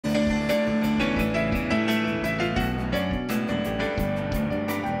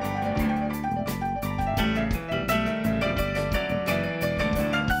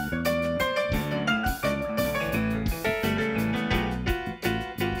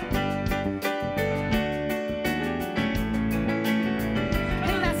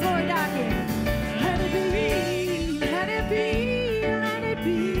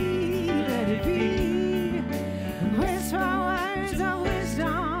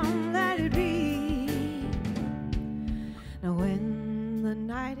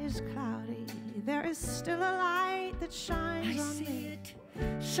still a light that shines on me.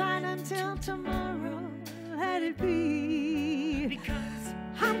 Shine until tomorrow, let it be. Because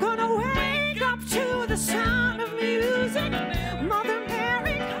I'm gonna wake up to the sound of music. Mother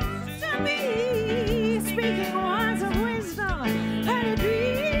Mary comes to me, speaking words of wisdom. Let it be,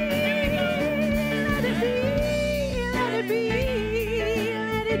 let it be, let it be,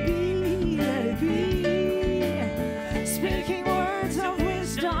 let it be, let it be. Speaking words of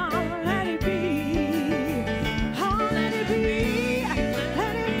wisdom. Let it be. Oh, let it be.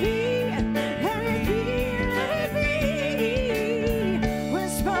 Let it be. Let it be. Let it be.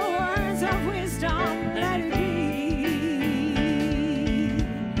 Whisper words of wisdom. Let it be.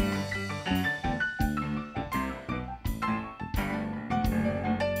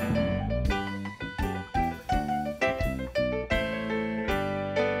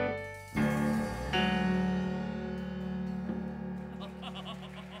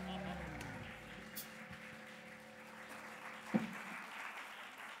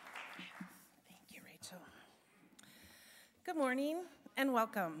 Thank you, Rachel. Good morning and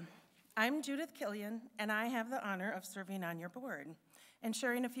welcome. I'm Judith Killian, and I have the honor of serving on your board and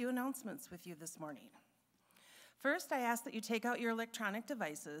sharing a few announcements with you this morning. First, I ask that you take out your electronic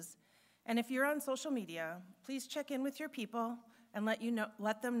devices, and if you're on social media, please check in with your people and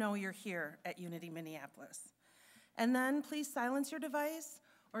let them know you're here at Unity Minneapolis. And then please silence your device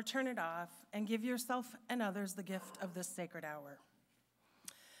or turn it off and give yourself and others the gift of this sacred hour.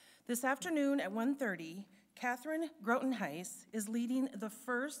 This afternoon at 1:30, Catherine Grotenhuis is leading the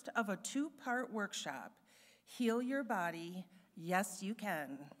first of a two-part workshop, Heal Your Body, Yes You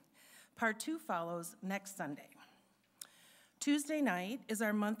Can. Part 2 follows next Sunday. Tuesday night is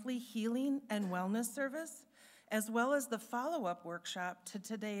our monthly healing and wellness service, as well as the follow-up workshop to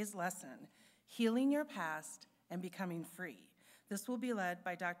today's lesson, Healing Your Past and Becoming Free. This will be led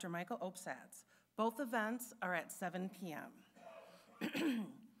by Dr. Michael Opsatz. Both events are at 7 p.m.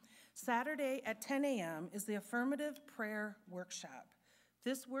 Saturday at 10 a.m. is the Affirmative Prayer Workshop.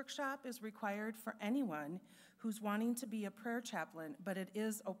 This workshop is required for anyone who's wanting to be a prayer chaplain, but it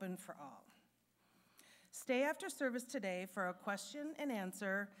is open for all. Stay after service today for a question and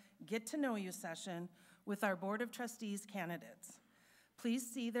answer, get to know you session with our Board of Trustees candidates. Please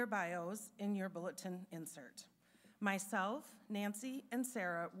see their bios in your bulletin insert. Myself, Nancy, and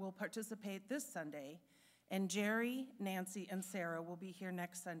Sarah will participate this Sunday, and Jerry, Nancy, and Sarah will be here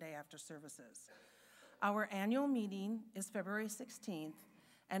next Sunday after services. Our annual meeting is February 16th,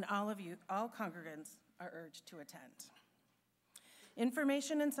 and all congregants are urged to attend.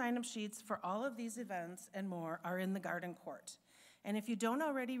 Information and sign-up sheets for all of these events and more are in the garden court. And if you don't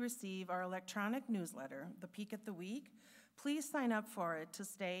already receive our electronic newsletter, The Peak at the Week, please sign up for it to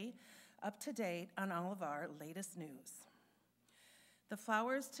stay up to date on all of our latest news. The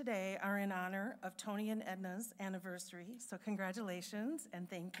flowers today are in honor of Tony and Edna's anniversary, so congratulations and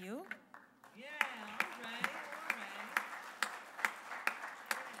thank you. Yeah,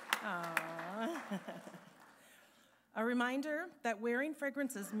 all right. Aww. A reminder that wearing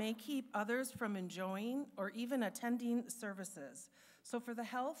fragrances may keep others from enjoying or even attending services. So for the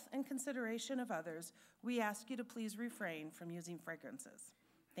health and consideration of others, we ask you to please refrain from using fragrances.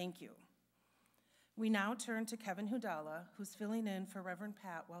 Thank you. We now turn to Kevin Hudala, who's filling in for Reverend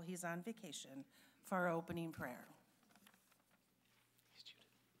Pat while he's on vacation, for our opening prayer.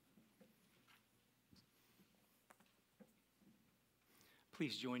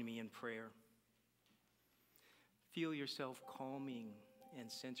 Please join me in prayer. Feel yourself calming and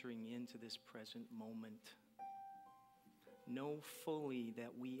centering into this present moment. Know fully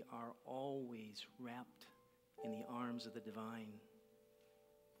that we are always wrapped in the arms of the divine.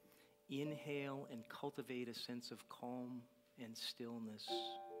 Inhale and cultivate a sense of calm and stillness.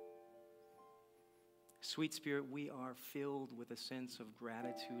 Sweet Spirit, we are filled with a sense of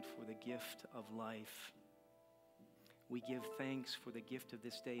gratitude for the gift of life. We give thanks for the gift of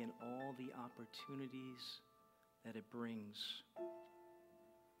this day and all the opportunities that it brings.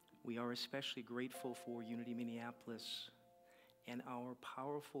 We are especially grateful for Unity Minneapolis and our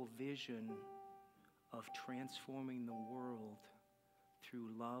powerful vision of transforming the world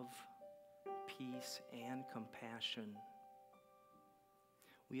through love, peace, and compassion.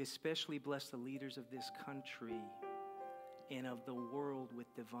 We especially bless the leaders of this country and of the world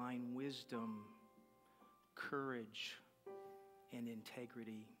with divine wisdom, courage, and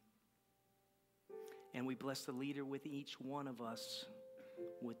integrity. And we bless the leader with each one of us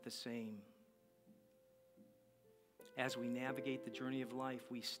with the same. As we navigate the journey of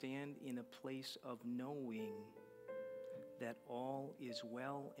life, we stand in a place of knowing that all is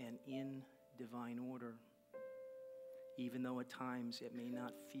well and in divine order, even though at times it may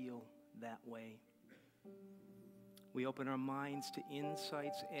not feel that way. We open our minds to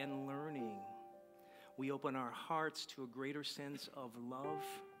insights and learning. We open our hearts to a greater sense of love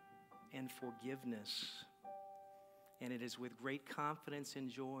and forgiveness. And it is with great confidence and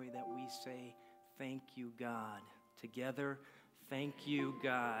joy that we say, thank you, God. Together, thank you,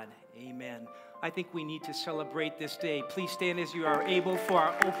 God. Amen. I think we need to celebrate this day. Please stand as you are able for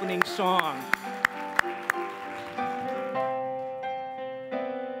our opening song.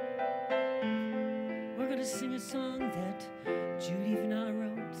 We're going to sing a song that Judy Vanna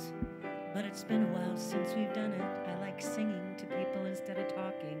wrote, but it's been a while since we've done it. I like singing to people instead of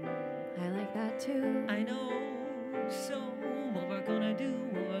talking. I like that too. I know. So what we're going to do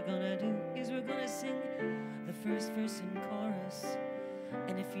is we're going to sing the first verse and chorus.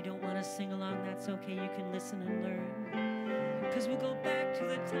 And if you don't want to sing along, that's okay. You can listen and learn. Because we'll go back to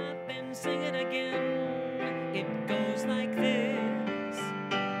the top and sing it again. It goes like this.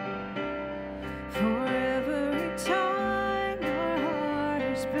 For every time your heart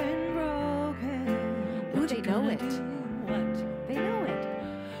has been broken. Ooh, they know it. What? They know it.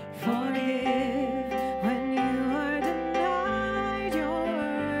 Forgive when you are denied your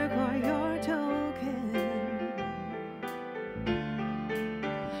work or your token.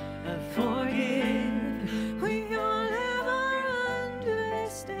 Forgive. We all have our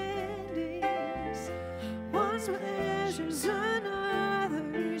understandings. One's pleasures,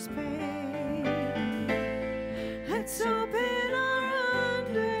 another's pain. Let's open our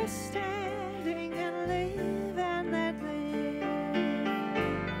understanding and live and let live.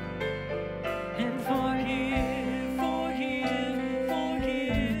 And forgive, forgive,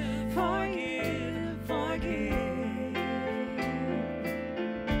 forgive, forgive, forgive.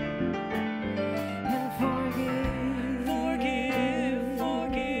 And forgive, Forgive,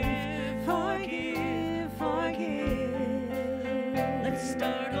 forgive, forgive, forgive. Let's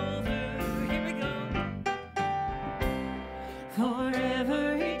start over. Here we go. For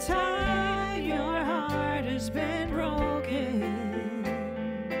every time your heart has been broken,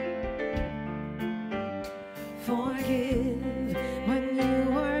 forgive when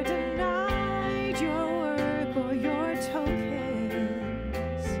you were denied your work or your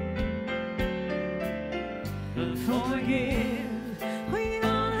tokens. Forgive, we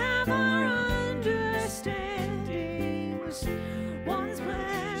all have our understandings. One's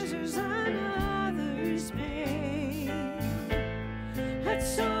pleasures, another's pain.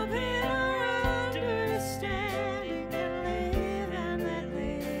 Let's open our understanding and live and let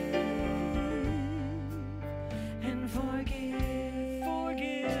live. And forgive,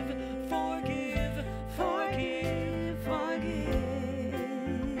 Forgive, forgive, forgive, forgive.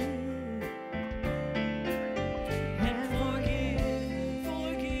 And forgive,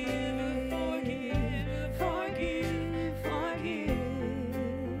 forgive, forgive, forgive, forgive.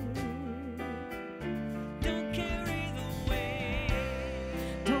 Don't carry the weight.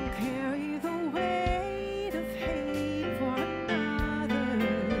 Don't carry the weight of hate for another.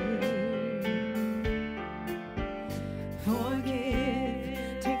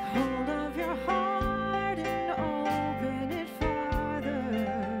 Forgive, take hold of your heart and open it farther.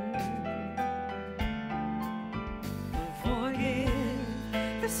 Forgive,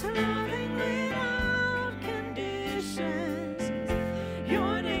 there's nothing without conditions.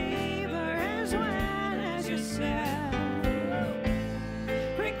 Your neighbor as well as yourself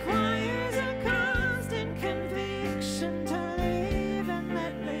requires a constant conviction to live and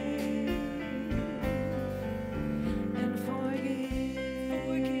let live. And forgive,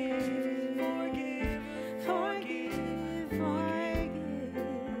 Forgive, forgive, forgive, forgive.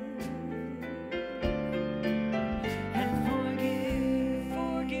 And forgive,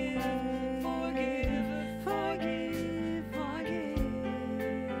 forgive,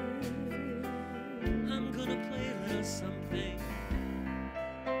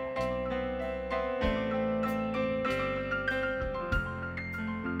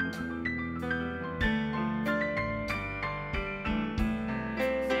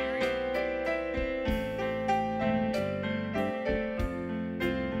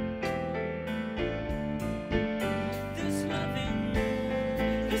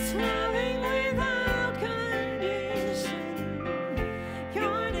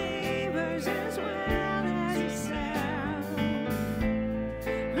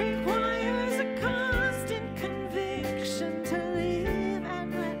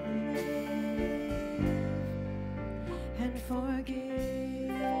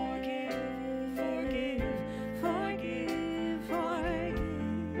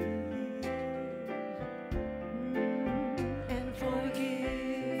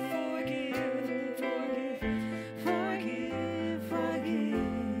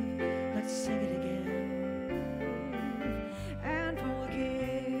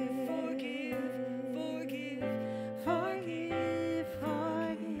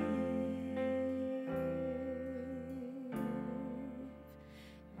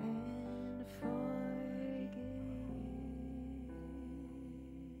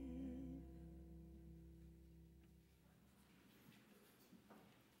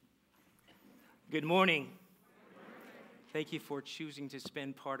 Good morning. Thank you for choosing to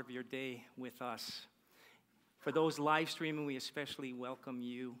spend part of your day with us. For those live streaming, we especially welcome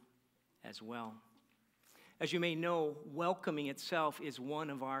you as well. As you may know, welcoming itself is one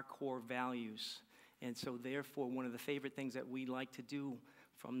of our core values. And so therefore, one of the favorite things that we like to do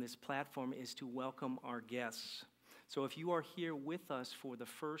from this platform is to welcome our guests. So if you are here with us for the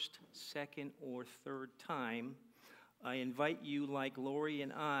first, second, or third time, I invite you, like Lori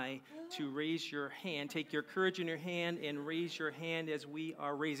and I, to raise your hand. Take your courage in your hand and raise your hand as we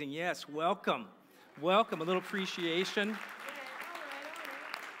are raising. Yes, welcome. Welcome. A little appreciation.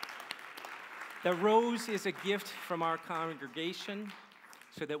 The rose is a gift from our congregation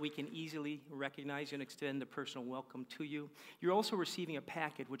so that we can easily recognize and extend a personal welcome to you. You're also receiving a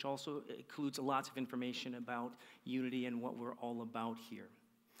packet which also includes lots of information about Unity and what we're all about here.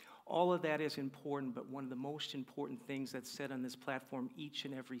 All of that is important, but one of the most important things that's said on this platform each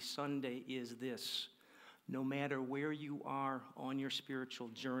and every Sunday is this: no matter where you are on your spiritual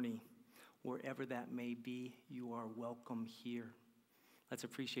journey, wherever that may be, you are welcome here. Let's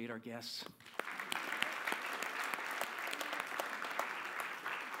appreciate our guests.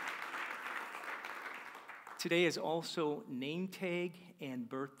 Today is also name tag and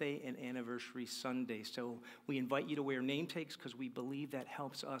birthday and anniversary Sunday. So we invite you to wear name tags because we believe that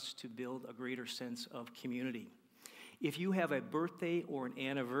helps us to build a greater sense of community. If you have a birthday or an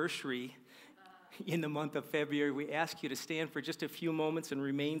anniversary in the month of February, we ask you to stand for just a few moments and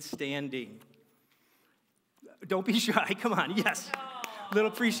remain standing. Don't be shy. Come on. Yes. Little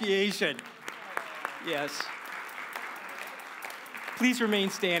appreciation. Yes. Please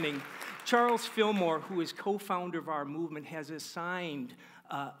remain standing. Charles Fillmore, who is co-founder of our movement, has assigned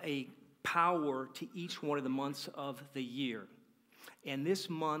a power to each one of the months of the year. And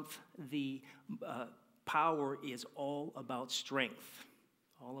this month, the power is all about strength.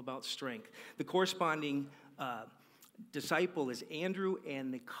 All about strength. The corresponding disciple is Andrew,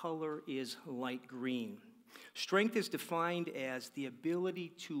 and the color is light green. Strength is defined as the ability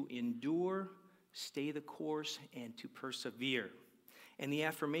to endure, stay the course, and to persevere. And the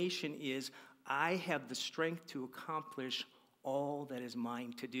affirmation is, I have the strength to accomplish all that is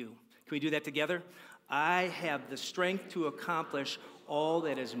mine to do. Can we do that together? I have the strength to accomplish all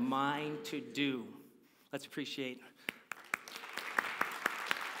that is mine to do. Let's appreciate.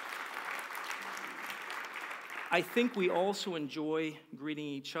 I think we also enjoy greeting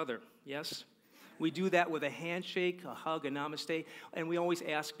each other, yes? We do that with a handshake, a hug, a namaste, and we always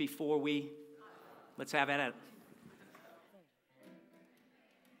ask before we, let's have at it.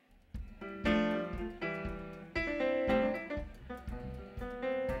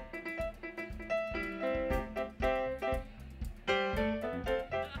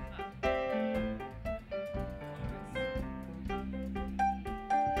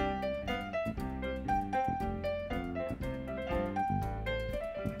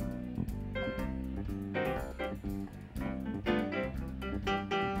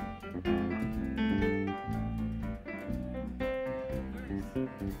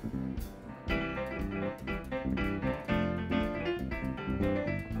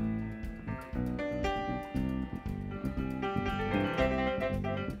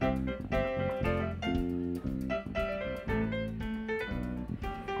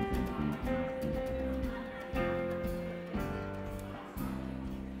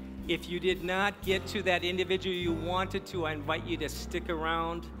 If you did not get to that individual you wanted to, I invite you to stick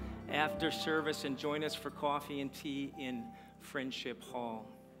around after service and join us for coffee and tea in Friendship Hall.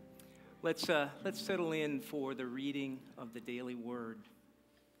 Let's settle in for the reading of the daily word.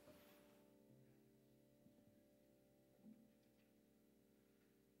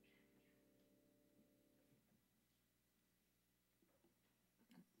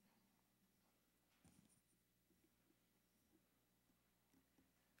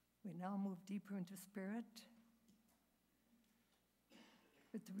 We now move deeper into spirit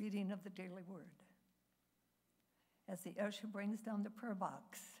with the reading of the daily word. As the usher brings down the prayer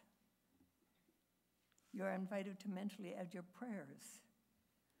box, you are invited to mentally add your prayers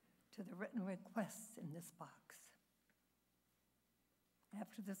to the written requests in this box.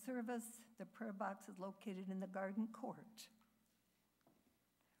 After the service, the prayer box is located in the garden court,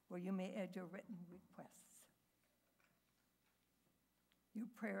 where you may add your written requests. Your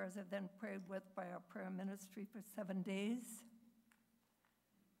prayers are then prayed with by our prayer ministry for 7 days,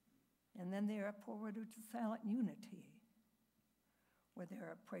 and then they are forwarded to Silent Unity, where they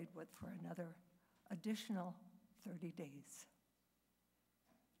are prayed with for another additional 30 days.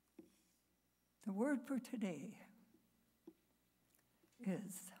 The word for today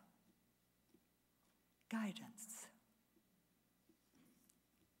is guidance.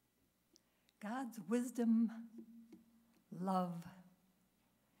 God's wisdom, love,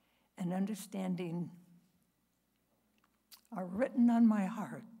 and understanding are written on my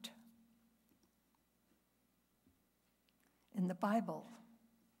heart. In the Bible,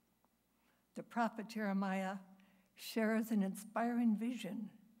 the prophet Jeremiah shares an inspiring vision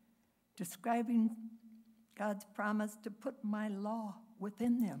describing God's promise to put my law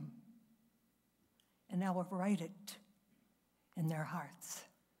within them, and I will write it in their hearts.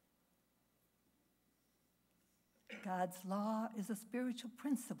 God's law is a spiritual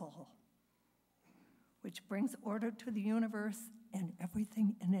principle which brings order to the universe and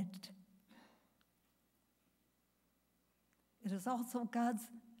everything in it. It is also God's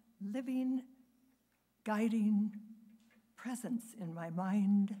living, guiding presence in my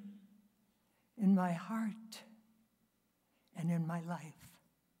mind, in my heart, and in my life.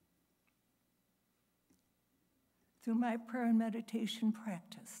 Through my prayer and meditation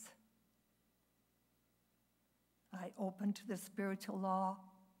practice, I open to the spiritual law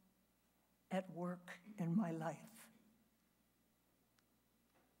at work in my life.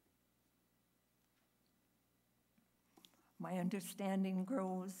 My understanding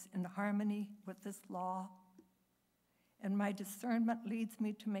grows in harmony with this law, and my discernment leads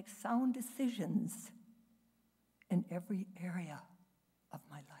me to make sound decisions in every area of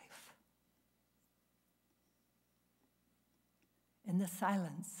my life. In the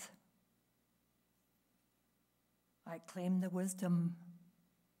silence, I claim the wisdom,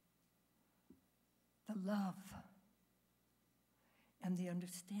 the love, and the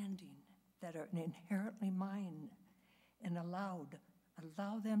understanding that are inherently mine, and allow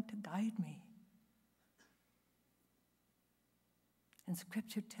them to guide me. And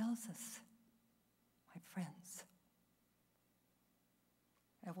Scripture tells us, my friends,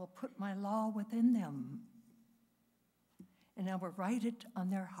 I will put my law within them, and I will write it on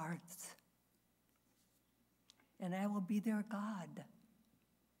their hearts, and I will be their God,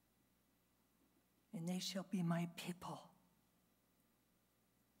 and they shall be my people.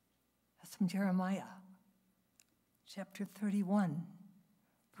 That's from Jeremiah, chapter 31,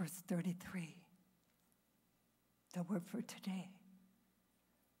 verse 33. The word for today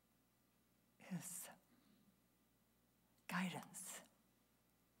is guidance.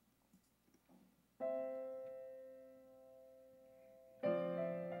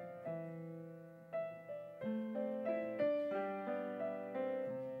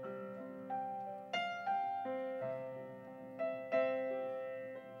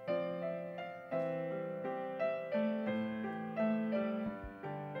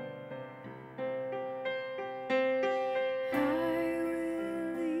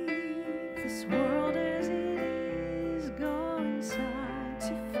 This world as it is, go inside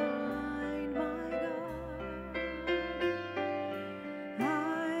to find my God.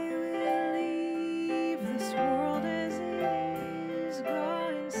 I will leave this world as it is, go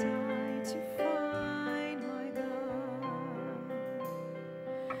inside to find my God.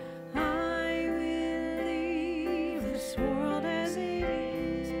 I will leave this world as it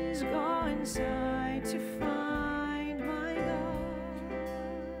is, go inside to find my God.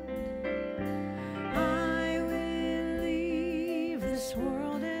 This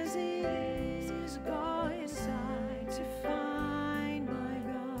world as it is, go inside to find my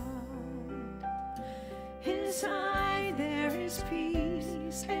God. Inside there is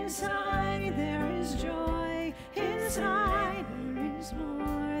peace, inside there is joy, inside there is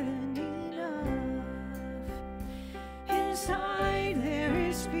more than enough. Inside there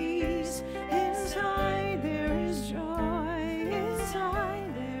is peace, inside there is joy,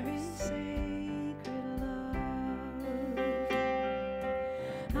 inside there is sacred love.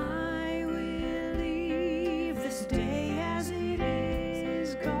 I will leave this day as it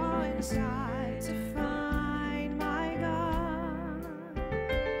is, go inside to find my God.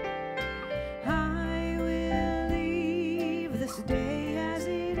 I will leave this day as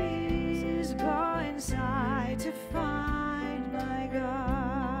it is, go inside to find my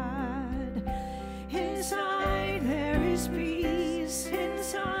God. Inside there is peace,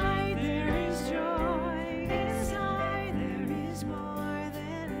 inside there is joy, inside there is more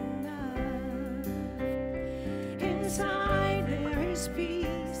than enough. Inside there is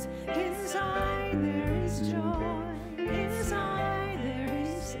peace, inside there is joy, inside there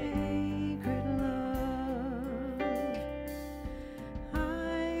is sacred love.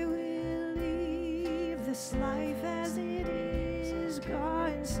 I will leave this life as it is, go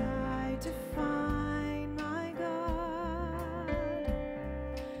inside to find my God.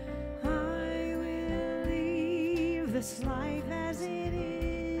 I will leave this life as it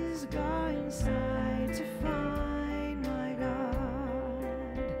is, go inside to find my God.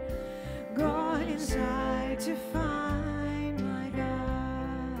 Go inside to find my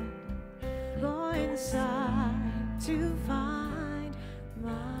God. Go inside to find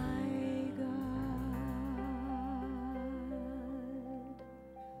my God.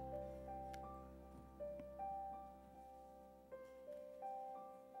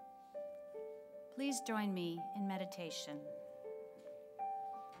 Please join me in meditation.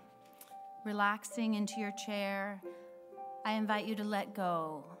 Relaxing into your chair, I invite you to let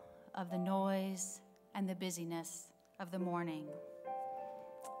go of the noise and the busyness of the morning.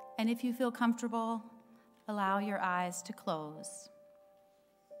 And if you feel comfortable, allow your eyes to close.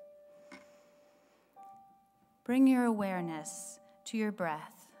 Bring your awareness to your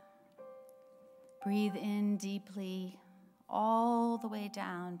breath. Breathe in deeply, all the way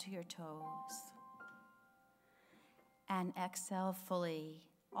down to your toes. And exhale fully,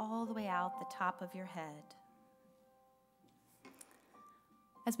 all the way out the top of your head.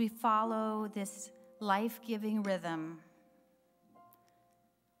 As we follow this life-giving rhythm,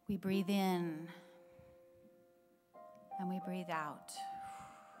 we breathe in and we breathe out.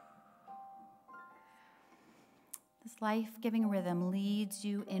 This life-giving rhythm leads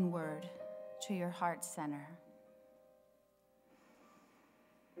you inward to your heart center,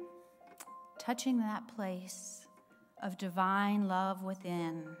 touching that place of divine love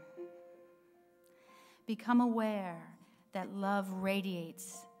within. Become aware that love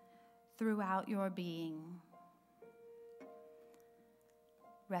radiates throughout your being.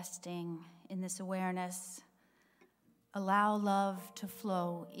 Resting in this awareness, allow love to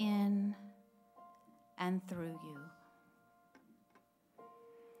flow in and through you.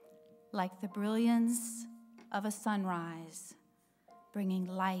 Like the brilliance of a sunrise, bringing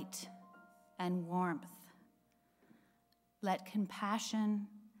light and warmth. Let compassion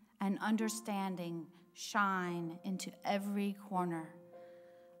and understanding shine into every corner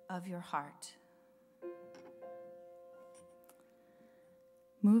of your heart.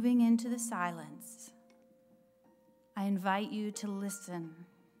 Moving into the silence, I invite you to listen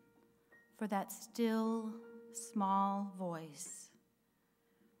for that still, small voice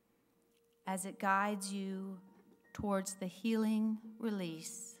as it guides you towards the healing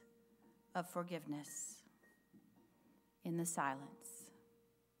release of forgiveness in the silence.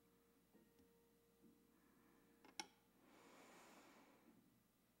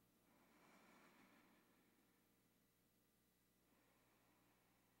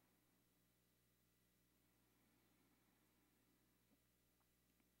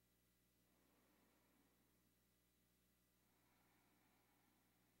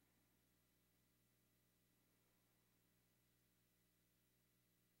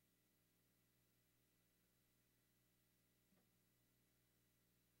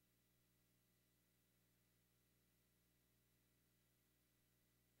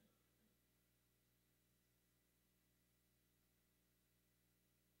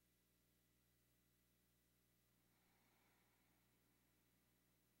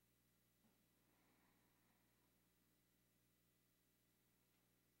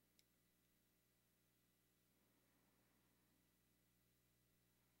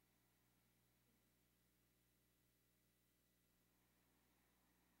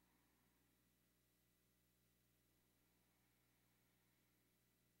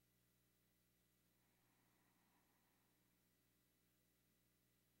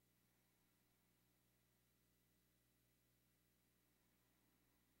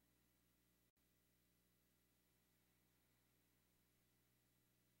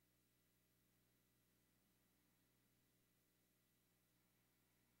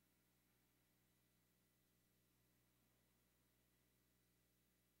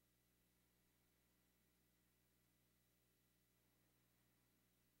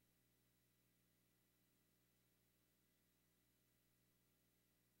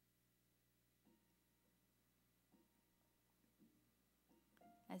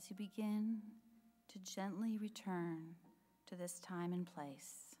 As you begin to gently return to this time and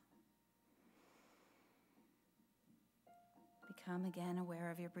place, become again aware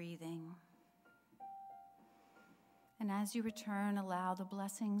of your breathing. And as you return, allow the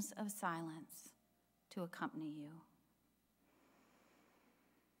blessings of silence to accompany you.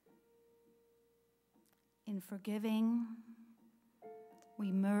 In forgiving,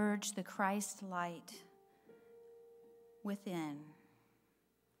 we merge the Christ light within,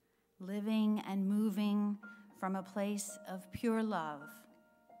 living and moving from a place of pure love.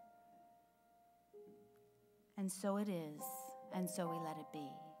 And so it is, and so we let it be.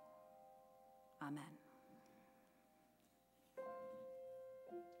 Amen.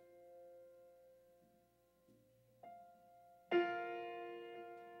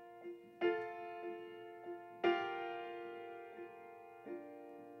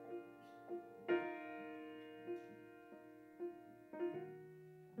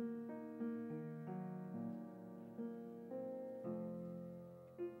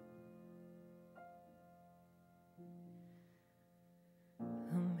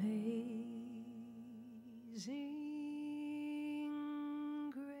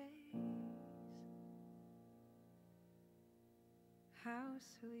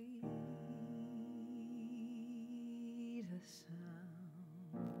 sweet the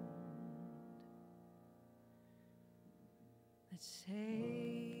sound that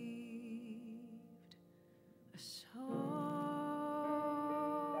saved a soul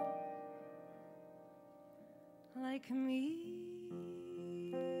like me.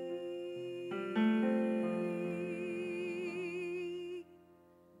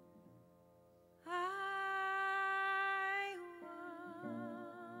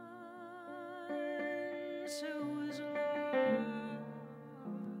 Who was lost,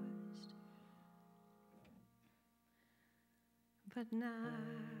 but now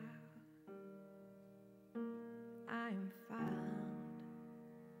I'm found.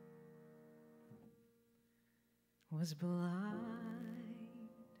 Was blind,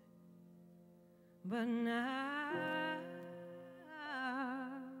 but now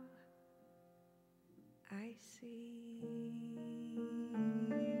I see.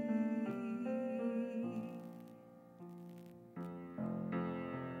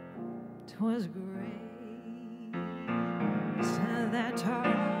 'Twas grace that taught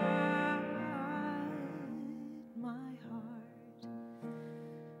my heart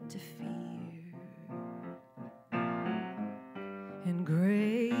to fear, and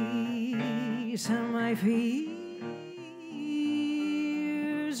grace my fears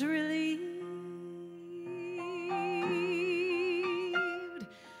relieved.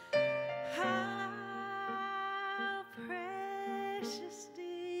 How precious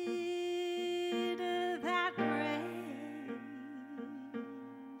that grace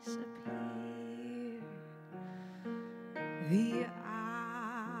appear the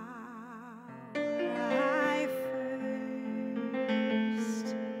hour I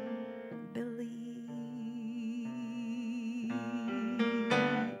first believed.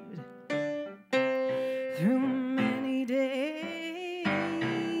 Through many dangers,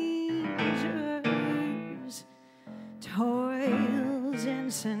 toils,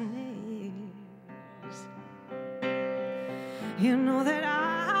 and snares, you know that I've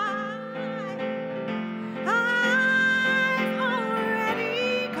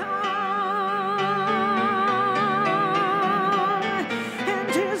already come, and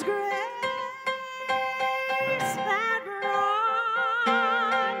 'tis grace that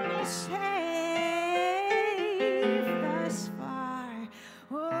brought me safe thus far.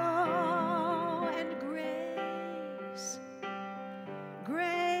 Oh, and grace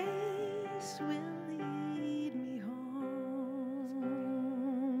will lead me home.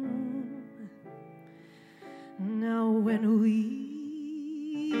 Now when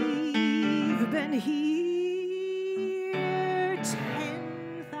we've been here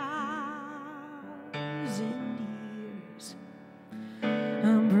 10,000 years,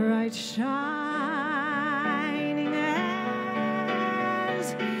 bright shining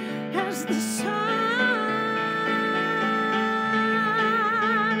as the sun,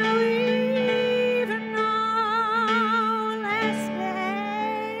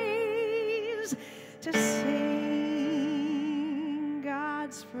 to sing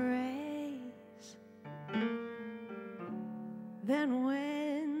God's praise than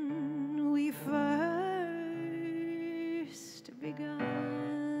when we first begun.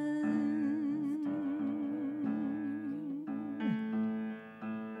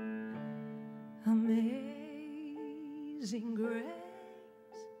 Amazing grace,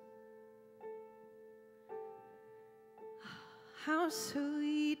 how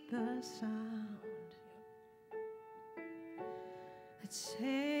sweet the sound that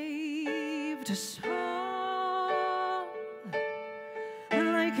saved a soul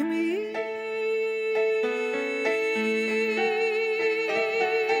like me.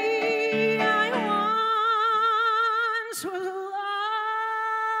 I once was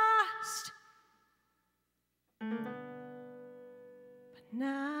lost, but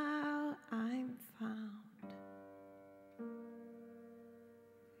now I'm found.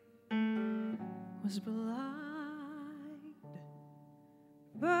 Was blind,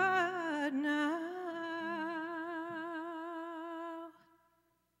 but now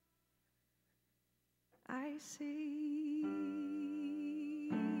I see.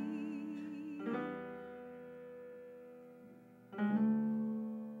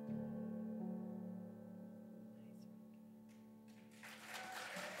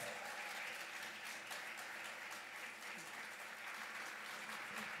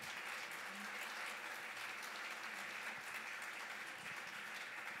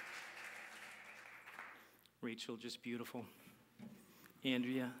 Rachel, just beautiful.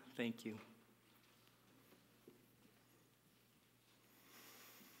 Andrea, thank you.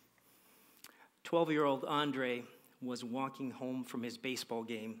 "12-year-old Andre was walking home from his baseball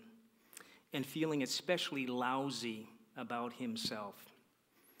game and feeling especially lousy about himself.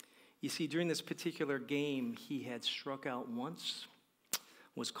 You see, during this particular game, he had struck out once,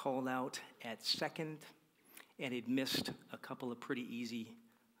 was called out at second, and he'd missed a couple of pretty easy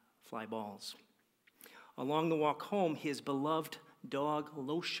fly balls. Along the walk home, his beloved dog,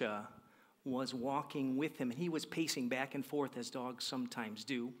 Losha, was walking with him, and he was pacing back and forth as dogs sometimes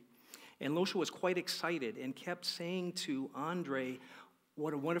do. And Losha was quite excited and kept saying to Andre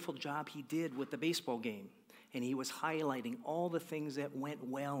what a wonderful job he did with the baseball game. And he was highlighting all the things that went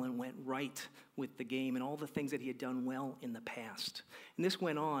well and went right with the game and all the things that he had done well in the past. And this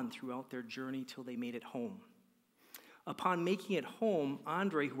went on throughout their journey till they made it home. Upon making it home,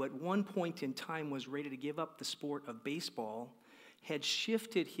 Andre, who at one point in time was ready to give up the sport of baseball, had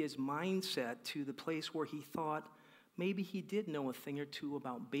shifted his mindset to the place where he thought maybe he did know a thing or two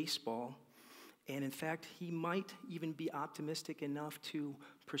about baseball. And in fact, he might even be optimistic enough to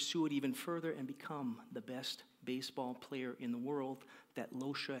pursue it even further and become the best baseball player in the world that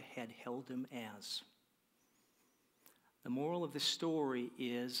Losha had held him as. The moral of the story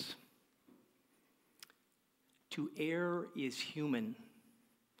is, to err is human,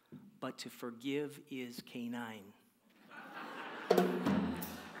 but to forgive is canine.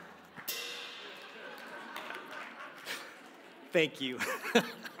 Thank you.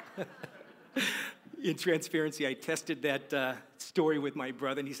 In transparency, I tested that story with my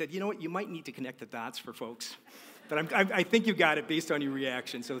brother, and he said, you know what, you might need to connect the dots for folks. But I think you got it based on your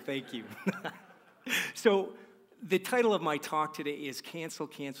reaction, so thank you. So the title of my talk today is Cancel,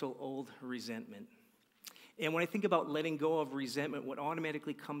 Cancel Old Resentment. And when I think about letting go of resentment, what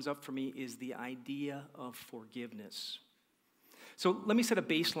automatically comes up for me is the idea of forgiveness. So let me set a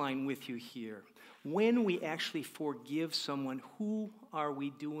baseline with you here. When we actually forgive someone, who are we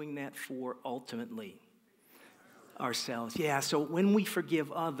doing that for ultimately? Ourselves. Yeah, so when we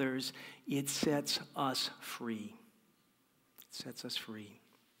forgive others, it sets us free. It sets us free.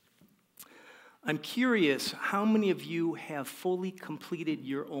 I'm curious, how many of you have fully completed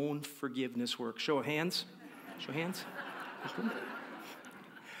your own forgiveness work? Show of hands. Show of hands.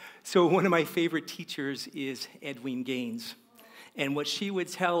 So one of my favorite teachers is Edwene Gaines. And what she would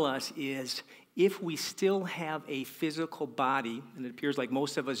tell us is, if we still have a physical body, and it appears like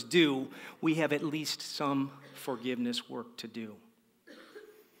most of us do, we have at least some forgiveness work to do.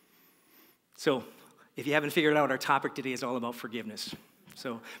 So, if you haven't figured it out, our topic today is all about forgiveness.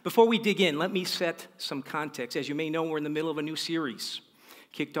 So, before we dig in, let me set some context. As you may know, we're in the middle of a new series,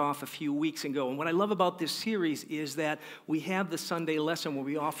 kicked off a few weeks ago. And what I love about this series is that we have the Sunday lesson where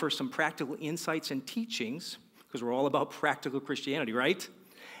we offer some practical insights and teachings, because we're all about practical Christianity, right?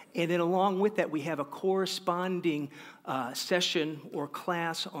 And then along with that, we have a corresponding session or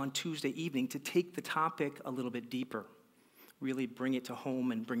class on Tuesday evening to take the topic a little bit deeper, really bring it to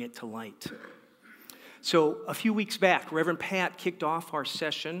home and bring it to light. So a few weeks back, Reverend Pat kicked off our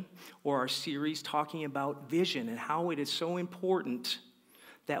session or our series talking about vision and how it is so important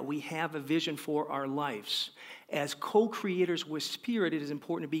that we have a vision for our lives. As co-creators with Spirit, it is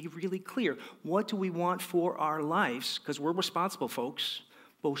important to be really clear. What do we want for our lives? Because we're responsible, folks,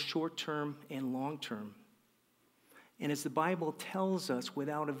 both short-term and long-term. And as the Bible tells us,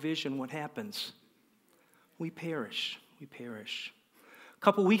 without a vision, what happens? We perish. We perish. A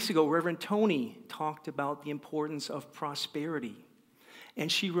couple weeks ago, Reverend Tony talked about the importance of prosperity.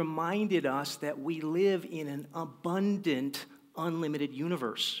 And she reminded us that we live in an abundant, unlimited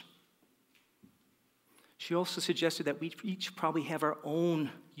universe. She also suggested that we each probably have our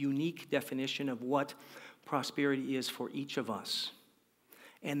own unique definition of what prosperity is for each of us.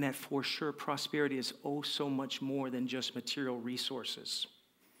 And that for sure prosperity is oh so much more than just material resources.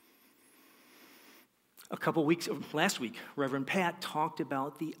 Last week, Reverend Pat talked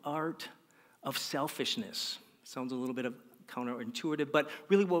about the art of selfishness. Sounds a little bit counterintuitive, but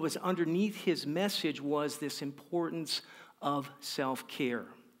really what was underneath his message was this importance of self-care.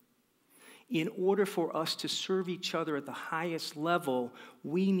 In order for us to serve each other at the highest level,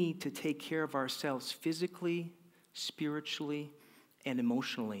 we need to take care of ourselves physically, spiritually, and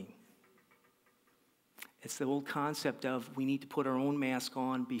emotionally. It's the old concept of we need to put our own mask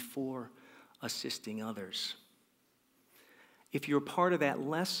on before assisting others. If you're part of that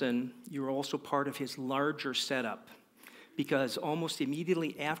lesson, you're also part of his larger setup, because almost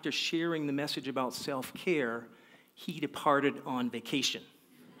immediately after sharing the message about self-care, he departed on vacation.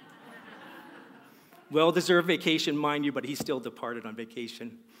 Well-deserved vacation, mind you, but he still departed on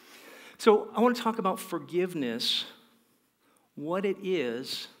vacation. So I want to talk about forgiveness, what it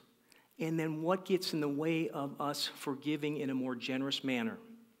is, and then what gets in the way of us forgiving in a more generous manner.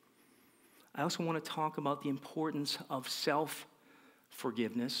 I also want to talk about the importance of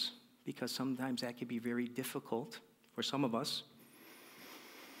self-forgiveness, because sometimes that can be very difficult for some of us.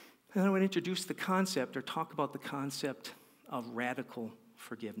 And I want to introduce the concept, or talk about the concept of radical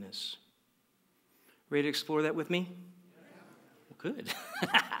forgiveness. Ready to explore that with me? Well, good.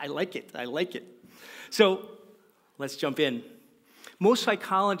 I like it. So let's jump in. Most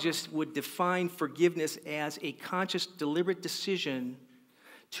psychologists would define forgiveness as a conscious, deliberate decision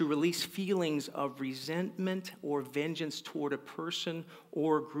to release feelings of resentment or vengeance toward a person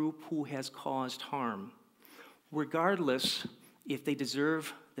or group who has caused harm, regardless if they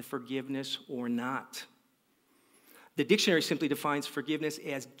deserve the forgiveness or not. The dictionary simply defines forgiveness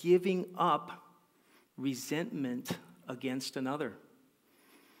as giving up resentment against another.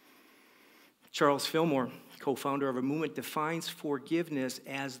 Charles Fillmore, co-founder of a movement, defines forgiveness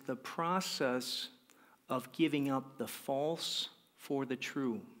as the process of giving up the false for the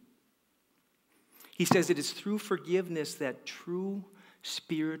true. He says it is through forgiveness that true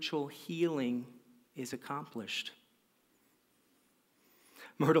spiritual healing is accomplished.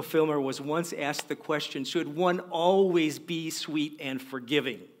 Myrtle Fillmore was once asked the question, should one always be sweet and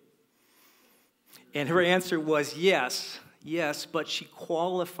forgiving? And her answer was yes, but she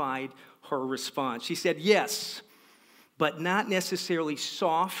qualified her response. She said, yes, but not necessarily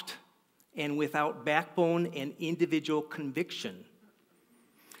soft and without backbone and individual conviction.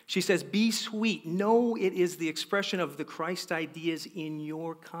 She says, be sweet. Know it is the expression of the Christ ideas in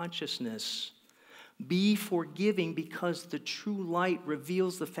your consciousness. Be forgiving because the true light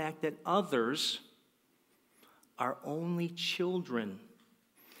reveals the fact that others are only children,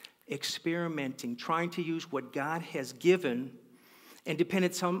 experimenting, trying to use what God has given and depend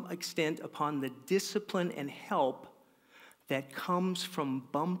to some extent upon the discipline and help that comes from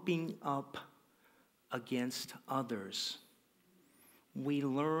bumping up against others. We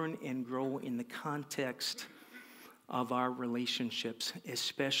learn and grow in the context of our relationships,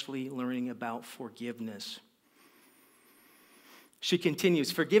 especially learning about forgiveness. She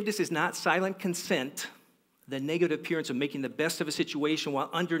continues, forgiveness is not silent consent, the negative appearance of making the best of a situation while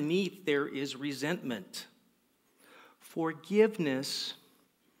underneath there is resentment. Forgiveness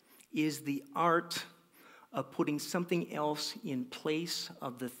is the art of putting something else in place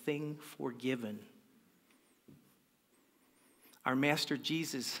of the thing forgiven. Our Master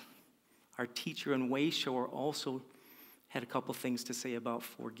Jesus, our teacher and way shower, also had a couple things to say about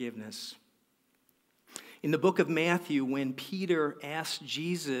forgiveness. In the book of Matthew, when Peter asked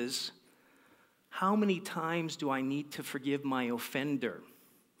Jesus, how many times do I need to forgive my offender?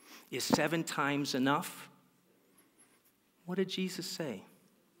 Is 7 times enough? What did Jesus say?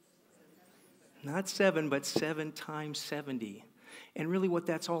 Not 7, but 7 times 70. And really what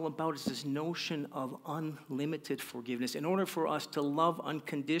that's all about is this notion of unlimited forgiveness. In order for us to love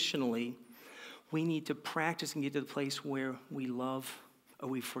unconditionally, we need to practice and get to the place where we love or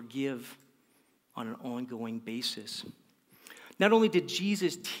we forgive on an ongoing basis. Not only did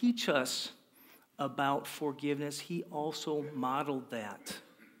Jesus teach us about forgiveness, he also modeled that.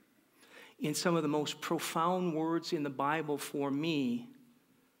 In some of the most profound words in the Bible for me,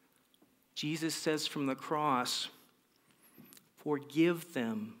 Jesus says from the cross, forgive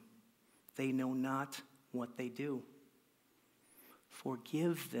them, they know not what they do.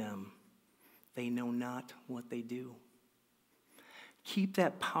 Forgive them, they know not what they do. Keep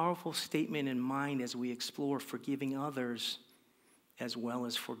that powerful statement in mind as we explore forgiving others as well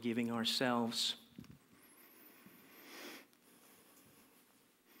as forgiving ourselves.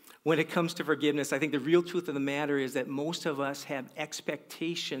 When it comes to forgiveness, I think the real truth of the matter is that most of us have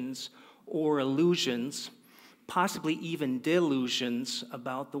expectations or illusions, possibly even delusions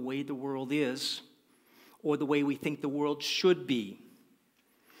about the way the world is or the way we think the world should be.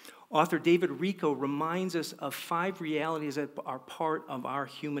 Author David Richo reminds us of 5 realities that are part of our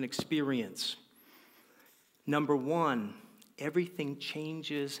human experience. Number 1, everything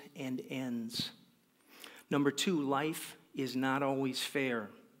changes and ends. Number 2, life is not always fair.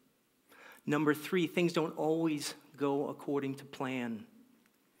 Number 3, things don't always go according to plan.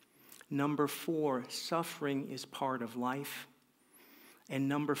 Number 4, suffering is part of life. And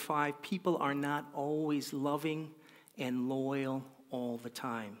number 5, people are not always loving and loyal all the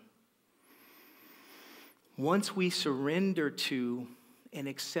time. Once we surrender to and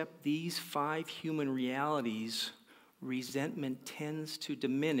accept these 5 human realities, resentment tends to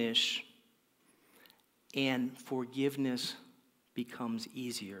diminish and forgiveness becomes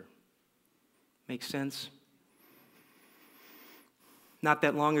easier. Make sense? Not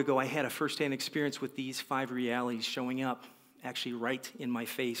that long ago, I had a firsthand experience with these 5 realities showing up, actually right in my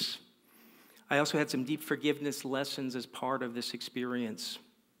face. I also had some deep forgiveness lessons as part of this experience.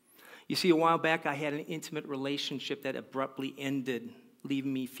 You see, a while back, I had an intimate relationship that abruptly ended,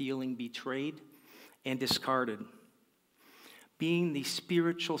 leaving me feeling betrayed and discarded. Being the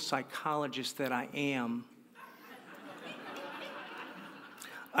spiritual psychologist that I am,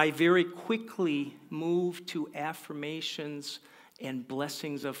 I very quickly moved to affirmations and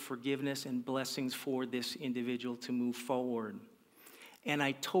blessings of forgiveness and blessings for this individual to move forward. And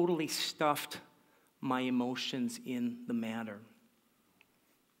I totally stuffed my emotions in the matter.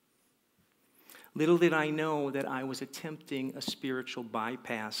 Little did I know that I was attempting a spiritual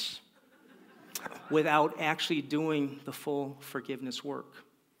bypass without actually doing the full forgiveness work.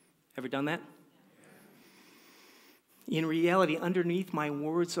 Ever done that? In reality, underneath my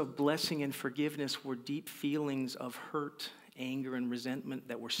words of blessing and forgiveness were deep feelings of hurt, anger, and resentment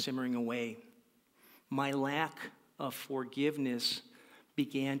that were simmering away. My lack of forgiveness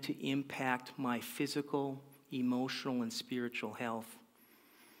began to impact my physical, emotional, and spiritual health.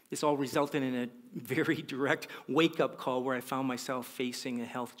 This all resulted in a very direct wake-up call where I found myself facing a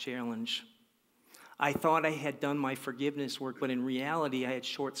health challenge. I thought I had done my forgiveness work, but in reality, I had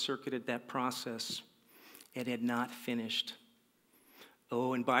short-circuited that process. It had not finished.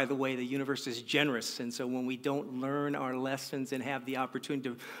 Oh, and by the way, the universe is generous, and so when we don't learn our lessons and have the opportunity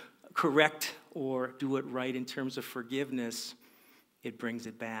to correct or do it right in terms of forgiveness, it brings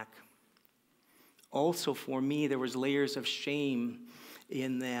it back. Also, for me, there was layers of shame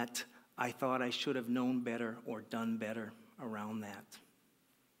in that I thought I should have known better or done better around that.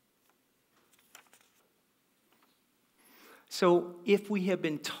 So if we have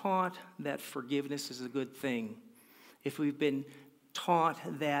been taught that forgiveness is a good thing, if we've been taught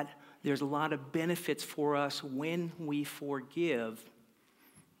that there's a lot of benefits for us when we forgive,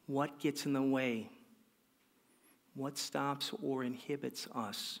 what gets in the way? What stops or inhibits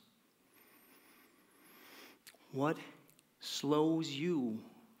us? What slows you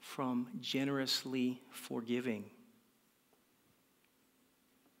from generously forgiving?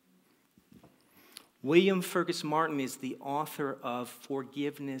 William Fergus Martin is the author of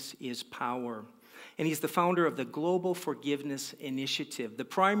Forgiveness is Power, and he's the founder of the Global Forgiveness Initiative. The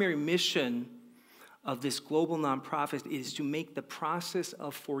primary mission of this global nonprofit is to make the process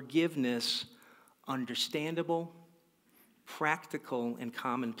of forgiveness understandable, practical, and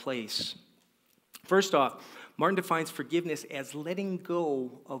commonplace. First off, Martin defines forgiveness as letting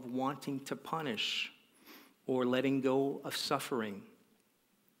go of wanting to punish or letting go of suffering.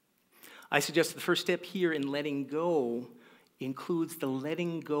 I suggest the first step here in letting go includes the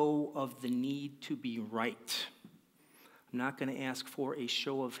letting go of the need to be right. I'm not going to ask for a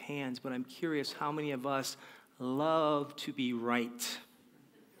show of hands, but I'm curious how many of us love to be right.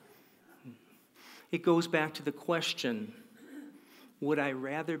 It goes back to the question, would I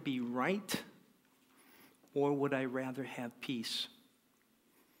rather be right or would I rather have peace?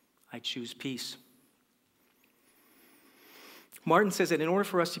 I choose peace. Martin says that in order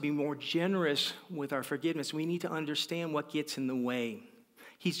for us to be more generous with our forgiveness, we need to understand what gets in the way.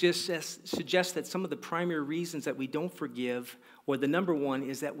 He just suggests that some of the primary reasons that we don't forgive, or the number one,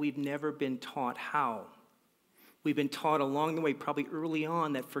 is that we've never been taught how. We've been taught along the way, probably early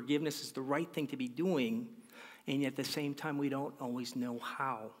on, that forgiveness is the right thing to be doing, and yet at the same time, we don't always know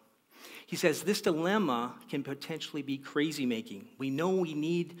how. He says this dilemma can potentially be crazy-making. We know we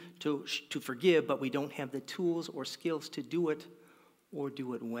need to forgive, but we don't have the tools or skills to do it or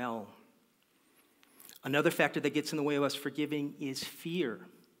do it well. Another factor that gets in the way of us forgiving is fear.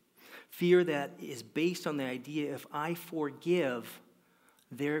 Fear that is based on the idea if I forgive,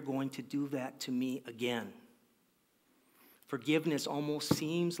 they're going to do that to me again. Forgiveness almost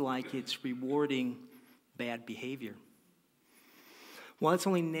seems like it's rewarding bad behavior. While it's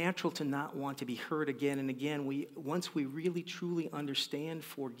only natural to not want to be hurt again and again, once we really truly understand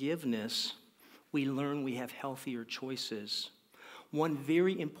forgiveness, we learn we have healthier choices. One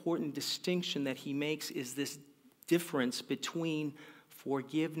very important distinction that he makes is this difference between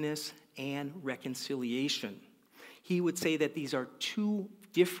forgiveness and reconciliation. He would say that these are two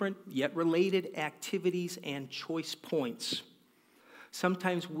different yet related activities and choice points.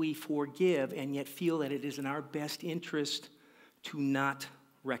 Sometimes we forgive and yet feel that it is in our best interest to not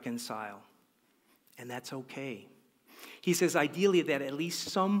reconcile, and that's okay. He says ideally that at least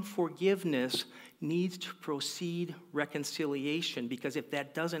some forgiveness needs to precede reconciliation, because if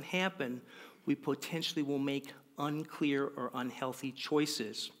that doesn't happen, we potentially will make unclear or unhealthy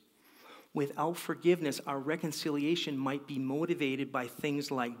choices. Without forgiveness, our reconciliation might be motivated by things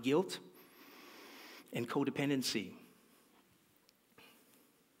like guilt and codependency.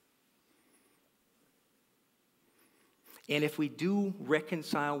 And if we do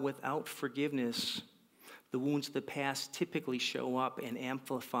reconcile without forgiveness, The wounds of the past typically show up and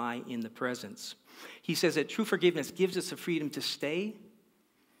amplify in the presence. He says that true forgiveness gives us the freedom to stay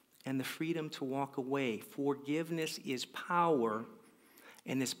and the freedom to walk away. Forgiveness is power,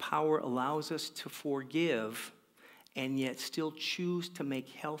 and this power allows us to forgive and yet still choose to make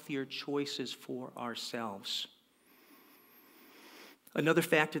healthier choices for ourselves. Another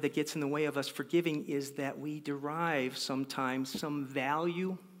factor that gets in the way of us forgiving is that we derive sometimes some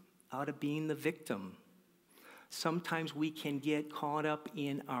value out of being the victim. Sometimes we can get caught up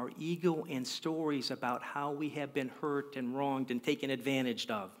in our ego and stories about how we have been hurt and wronged and taken advantage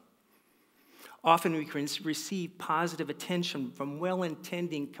of. Often we can receive positive attention from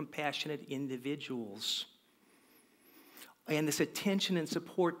well-intending, compassionate individuals. And this attention and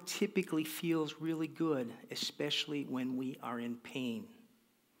support typically feels really good, especially when we are in pain.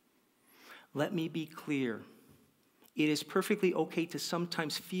 Let me be clear. It is perfectly okay to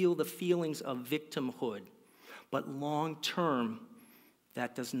sometimes feel the feelings of victimhood, but long term,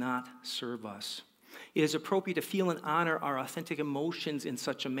 that does not serve us. It is appropriate to feel and honor our authentic emotions in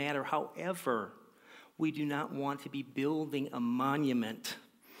such a manner. However, we do not want to be building a monument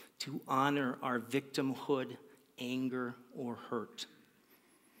to honor our victimhood, anger, or hurt.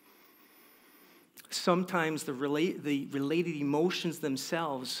 Sometimes the related emotions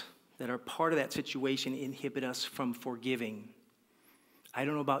themselves that are part of that situation inhibit us from forgiving. I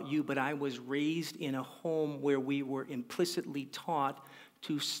don't know about you, but I was raised in a home where we were implicitly taught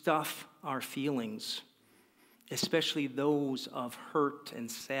to stuff our feelings, especially those of hurt and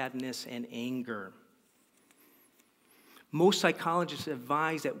sadness and anger. Most psychologists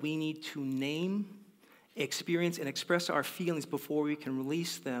advise that we need to name, experience, and express our feelings before we can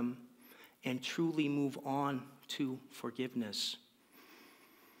release them and truly move on to forgiveness.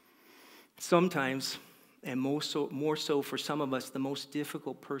 Sometimes, and more so for some of us, the most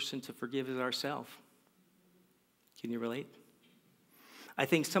difficult person to forgive is ourselves. Can you relate? I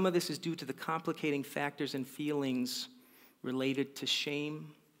think some of this is due to the complicating factors and feelings related to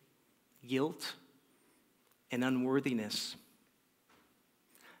shame, guilt, and unworthiness.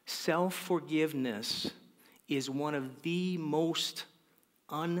 Self-forgiveness is one of the most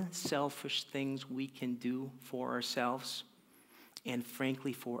unselfish things we can do for ourselves and,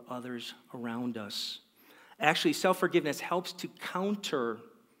 frankly, for others around us. Actually, self-forgiveness helps to counter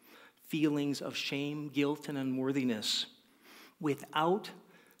feelings of shame, guilt, and unworthiness. Without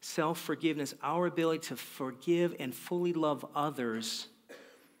self-forgiveness, our ability to forgive and fully love others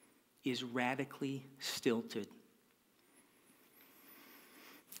is radically stilted.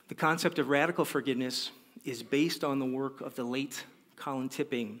 The concept of radical forgiveness is based on the work of the late Colin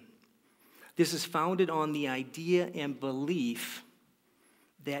Tipping. This is founded on the idea and belief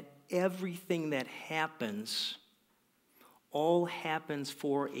that everything that happens all happens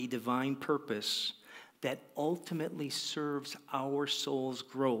for a divine purpose that ultimately serves our soul's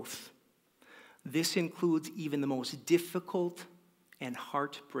growth. This includes even the most difficult and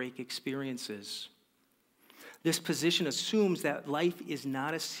heartbreak experiences. This position assumes that life is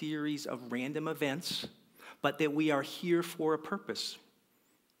not a series of random events, but that we are here for a purpose.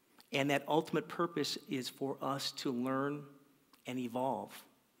 And that ultimate purpose is for us to learn and evolve.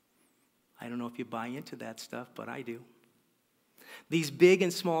 I don't know if you buy into that stuff, but I do. These big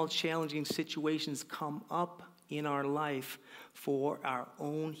and small challenging situations come up in our life for our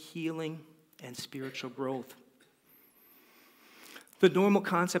own healing and spiritual growth. The normal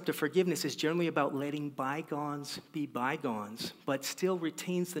concept of forgiveness is generally about letting bygones be bygones, but still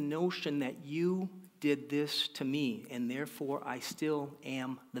retains the notion that you did this to me, and therefore I still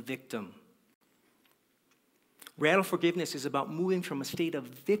am the victim. Radical forgiveness is about moving from a state of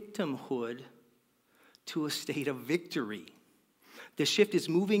victimhood to a state of victory. The shift is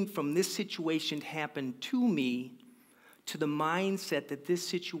moving from this situation happened to me to the mindset that this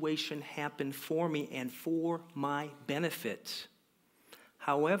situation happened for me and for my benefit.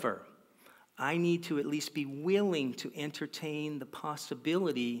 However, I need to at least be willing to entertain the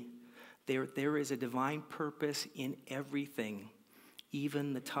possibility there is a divine purpose in everything,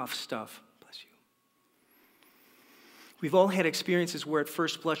 even the tough stuff. Bless you. We've all had experiences where at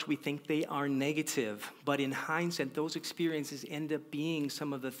first blush we think they are negative, but in hindsight, those experiences end up being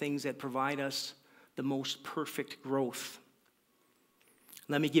some of the things that provide us the most perfect growth.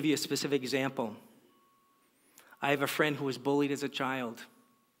 Let me give you a specific example. I have a friend who was bullied as a child.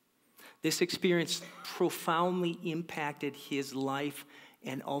 This experience profoundly impacted his life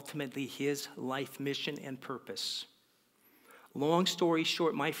and ultimately his life mission and purpose. Long story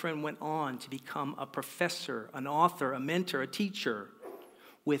short, my friend went on to become a professor, an author, a mentor, a teacher,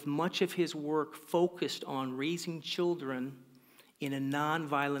 with much of his work focused on raising children in a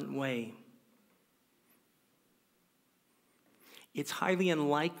nonviolent way. It's highly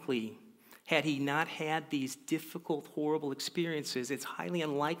unlikely, had he not had these difficult, horrible experiences, it's highly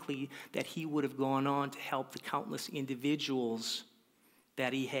unlikely that he would have gone on to help the countless individuals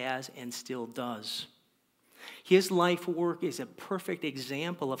that he has and still does. His life work is a perfect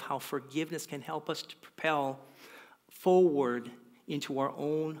example of how forgiveness can help us to propel forward into our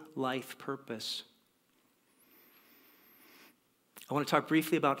own life purpose. I want to talk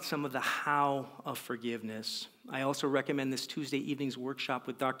briefly about some of the how of forgiveness. I also recommend this Tuesday evening's workshop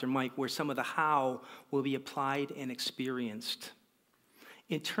with Dr. Mike, where some of the how will be applied and experienced.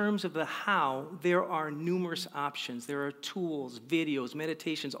 In terms of the how, there are numerous options. There are tools, videos,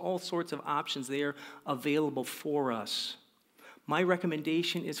 meditations, all sorts of options there available for us. My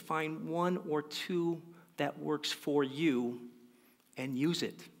recommendation is find one or two that works for you and use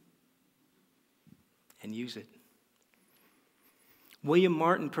it. And use it. William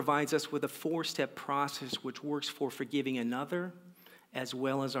Martin provides us with a 4-step process which works for forgiving another as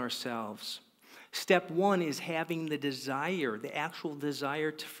well as ourselves. Step 1 is having the desire, the actual desire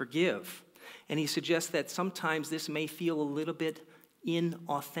to forgive. And he suggests that sometimes this may feel a little bit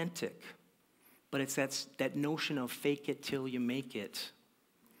inauthentic, but it's that notion of fake it till you make it.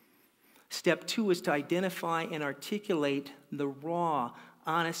 Step 2 is to identify and articulate the raw,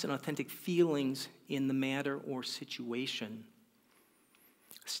 honest, and authentic feelings in the matter or situation.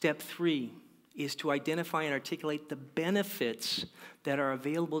 Step 3 is to identify and articulate the benefits that are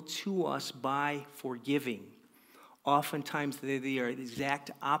available to us by forgiving. Oftentimes, they are the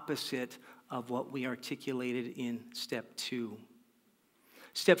exact opposite of what we articulated in step 2.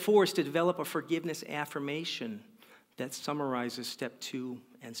 Step 4 is to develop a forgiveness affirmation that summarizes step 2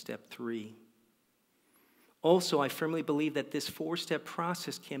 and step 3. Also, I firmly believe that this 4-step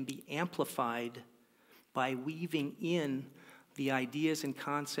process can be amplified by weaving in the ideas and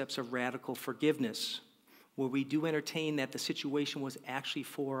concepts of radical forgiveness, where we do entertain that the situation was actually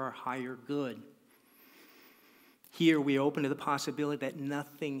for our higher good. Here we are open to the possibility that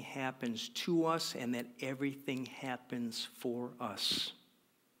nothing happens to us and that everything happens for us.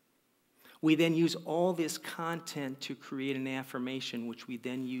 We then use all this content to create an affirmation, which we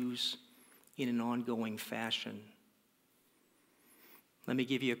then use in an ongoing fashion. Let me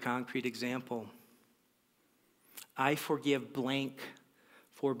give you a concrete example. I forgive blank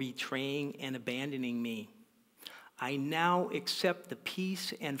for betraying and abandoning me. I now accept the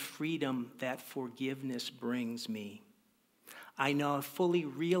peace and freedom that forgiveness brings me. I now fully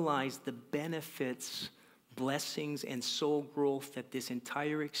realize the benefits, blessings, and soul growth that this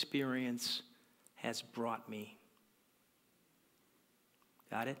entire experience has brought me.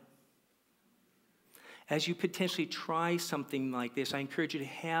 Got it? As you potentially try something like this, I encourage you to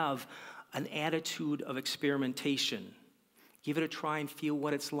have an attitude of experimentation. Give it a try and feel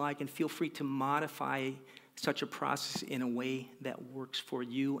what it's like, and feel free to modify such a process in a way that works for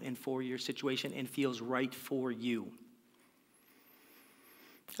you and for your situation and feels right for you.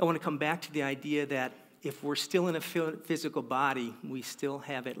 I want to come back to the idea that if we're still in a physical body, we still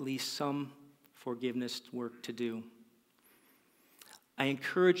have at least some forgiveness work to do. I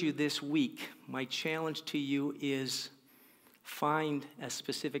encourage you this week, my challenge to you is find a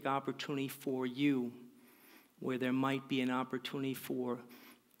specific opportunity for you where there might be an opportunity for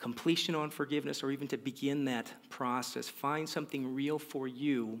completion on forgiveness or even to begin that process. Find something real for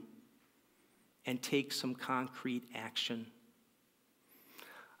you and take some concrete action.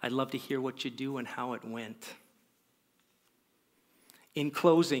 I'd love to hear what you do and how it went. In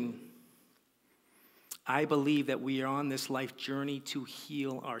closing, I believe that we are on this life journey to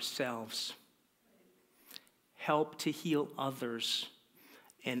heal ourselves, help to heal others,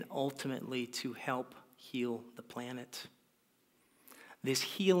 and ultimately to help heal the planet. This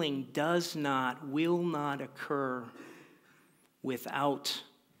healing will not occur without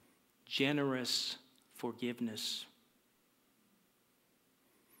generous forgiveness.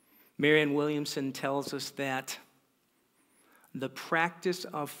 Marianne Williamson tells us that the practice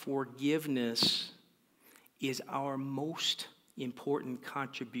of forgiveness is our most important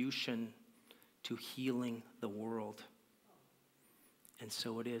contribution to healing the world. And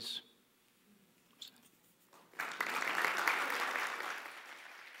so it is.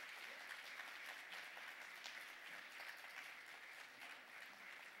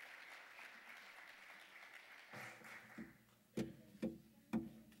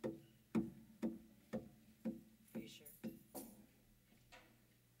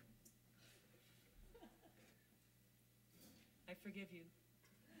 I forgive you.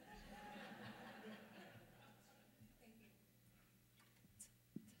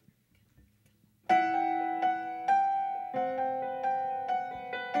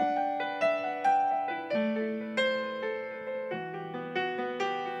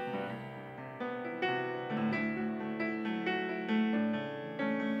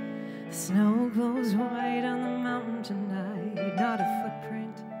 Snow glows white on the mountain tonight, not a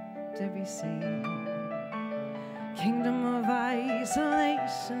footprint to be seen. Kingdom of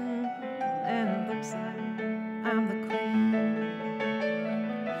isolation, and it looks like I'm the queen.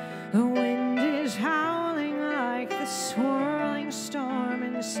 The wind is howling like the swirling storm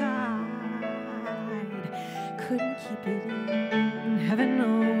inside. Couldn't keep it in, heaven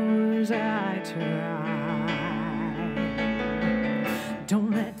knows I tried.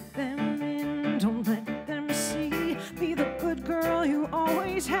 Don't let them in, don't let them see. Be the good girl you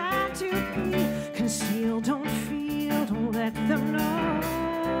always had to be. Conceal, don't feel, don't let them know.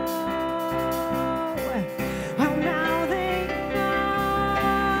 Well, now they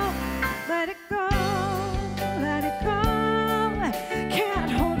know. Let it go, let it go.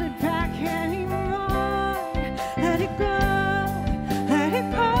 Can't hold it back anymore. Let it go, let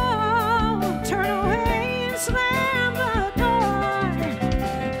it go. Turn away and slam the door.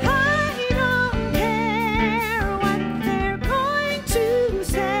 I don't care what they're going to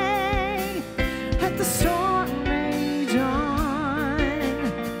say. Let the storm rage on.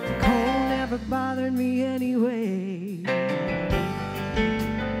 Cold never bothered me anyway.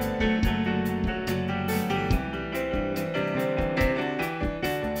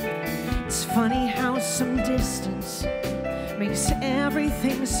 It's funny how some distance makes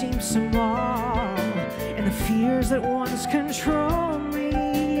everything seem small, and the fears that once controlled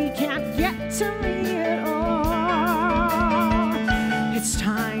me can't get to me at all. It's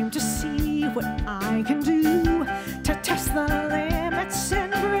time to see what I can do to test the limits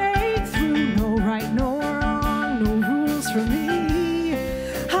and break through. No right, no wrong, no rules for me.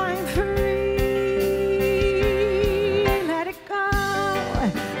 I'm free. Let it go,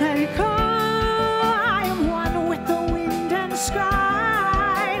 let it go. I am one with the wind and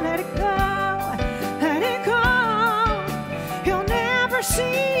sky. Let it go, let it go. You'll never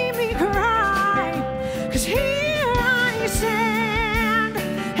see me cry. 'Cause here I stand,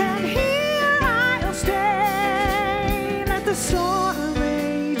 and here I'll stay. Let the storm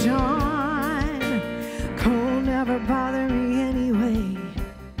rage on. Cold never bother me anyway.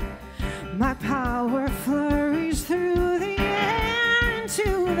 My power flurries through the air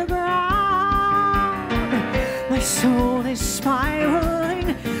into the ground. My soul is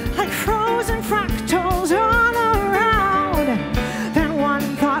spiraling like frozen fractals all around. Then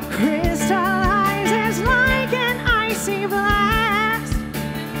one thought crystallizes like an icy blast.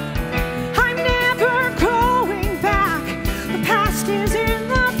 I'm never going back. The past is in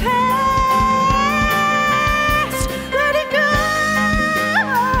the past. Let it go.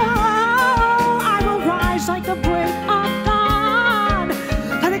 I will rise like the break of dawn.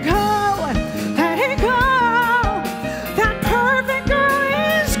 Let it go. Let it go. That perfect girl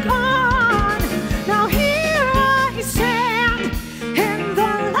is gone. Now here I stand in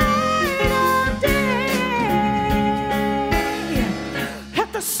the light of day. Let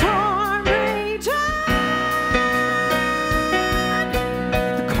the storm rage on.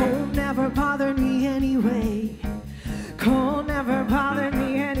 The cold never bothered me anyway. Cold never bothered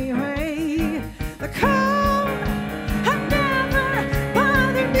me anyway. The cold had never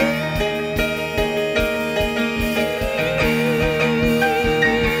bothered me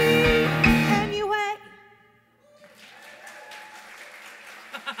anyway.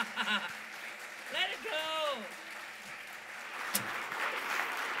 Let it go.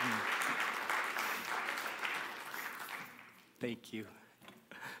 Thank you.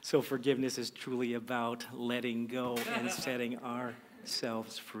 So forgiveness is truly about letting go and setting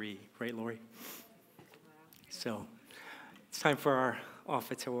ourselves free. Right, Lori? So it's time for our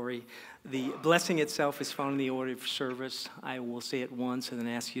offertory. The blessing itself is found in the order of service. I will say it once and then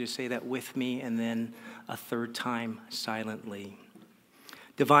ask you to say that with me, and then a third time silently.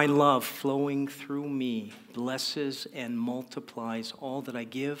 Divine love flowing through me blesses and multiplies all that I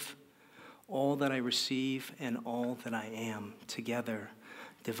give, all that I receive, and all that I am together.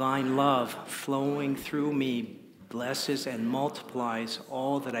 Divine love flowing through me blesses and multiplies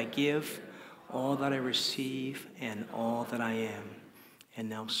all that I give, all that I receive, and all that I am. And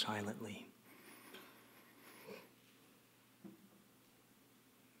now silently.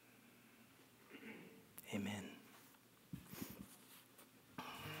 Amen.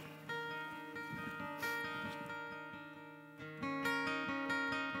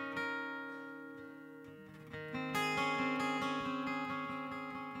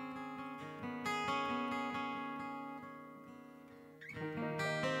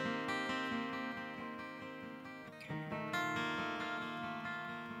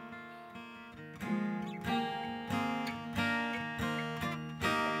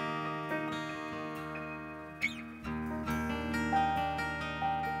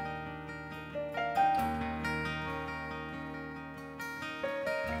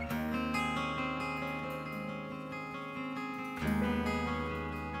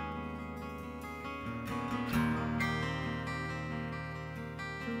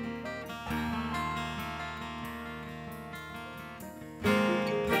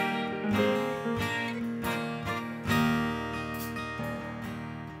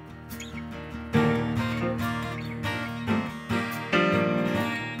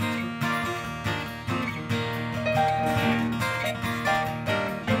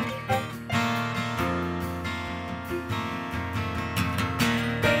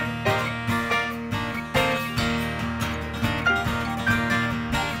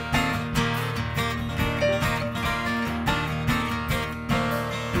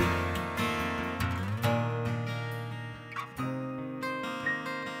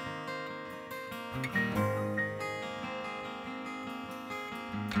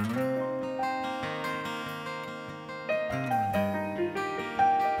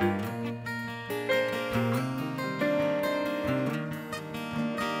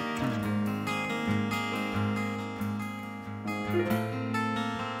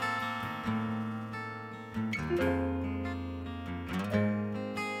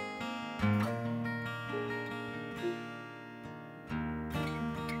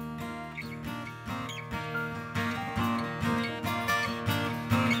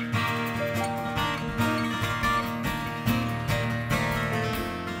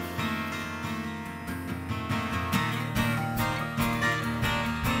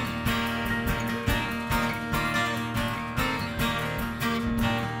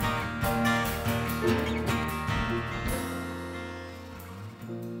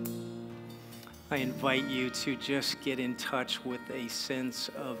 I invite you to just get in touch with a sense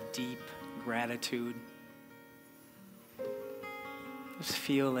of deep gratitude. Just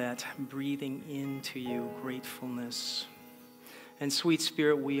feel that breathing into you gratefulness. And sweet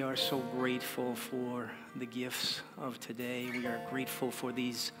Spirit, we are so grateful for the gifts of today. We are grateful for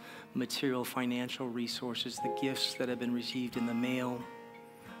these material financial resources, the gifts that have been received in the mail,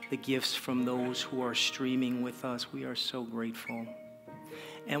 the gifts from those who are streaming with us. We are so grateful.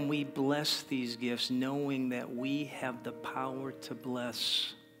 And we bless these gifts knowing that we have the power to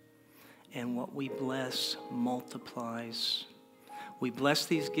bless. And what we bless multiplies. We bless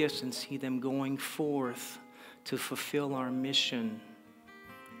these gifts and see them going forth to fulfill our mission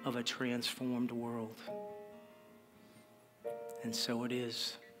of a transformed world. And so it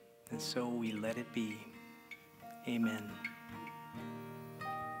is. And so we let it be. Amen.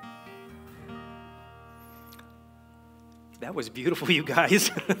 That was beautiful, you guys.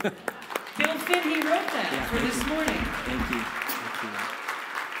 Bill Finn, he wrote that for this morning. Thank you. Thank you.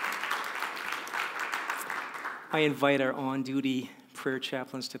 I invite our on-duty prayer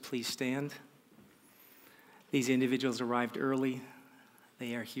chaplains to please stand. These individuals arrived early.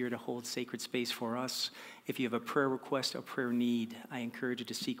 They are here to hold sacred space for us. If you have a prayer request or prayer need, I encourage you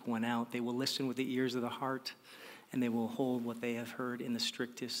to seek one out. They will listen with the ears of the heart, and they will hold what they have heard in the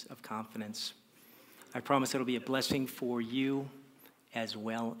strictest of confidence. I promise it'll be a blessing for you as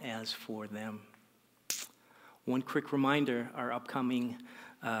well as for them. One quick reminder, our upcoming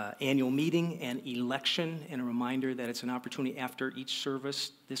annual meeting and election, and a reminder that it's an opportunity after each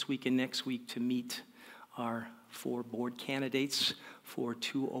service this week and next week to meet our 4 board candidates for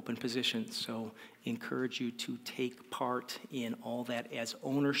 2 open positions. So encourage you to take part in all that as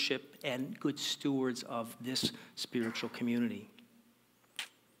ownership and good stewards of this spiritual community.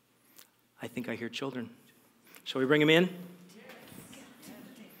 I think I hear children. Shall we bring them in?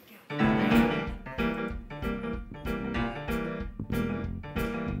 We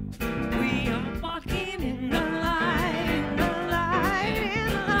are walking in the light, in the light, in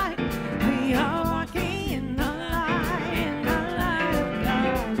the light. We are walking in the light of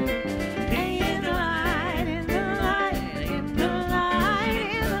God. In the light, in the light, in the light, in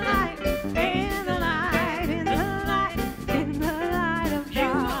the light, in the light, in the light, in the light of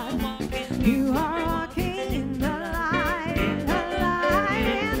God. You are walking in the light, in the light,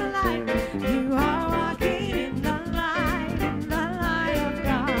 in the light. You are walking in the light of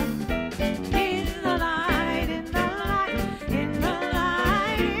God. In the light, in the light, in the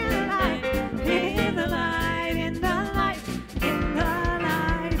light, in the light, in the light, in the light, in the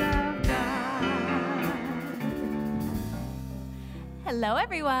light of God. Hello,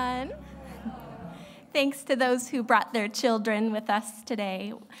 everyone. Thanks to those who brought their children with us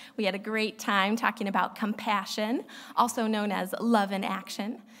today. We had a great time talking about compassion, also known as love in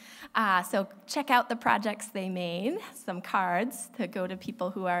action. So check out the projects they made, some cards to go to people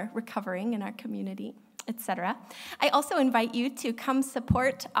who are recovering in our community, etc. I also invite you to come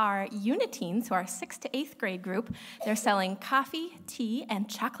support our Uniteens, who are our 6th to 8th grade group. They're selling coffee, tea, and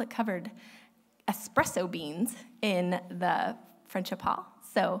chocolate-covered espresso beans in the Friendship Hall.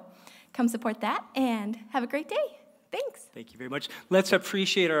 So come support that and have a great day. Thanks. Thank you very much. Let's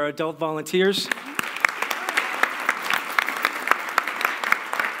appreciate our adult volunteers.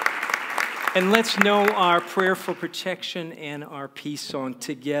 And let's know our prayer for protection and our peace song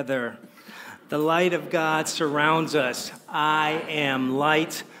together. The light of God surrounds us. I am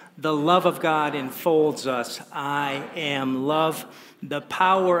light. The love of God enfolds us. I am love. The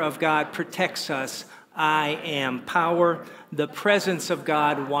power of God protects us. I am power. The presence of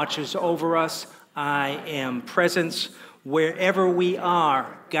God watches over us. I am presence. Wherever we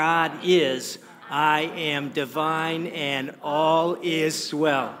are, God is. I am divine, and all is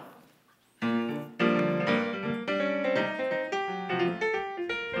well.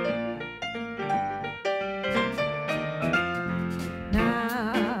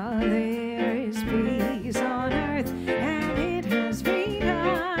 Now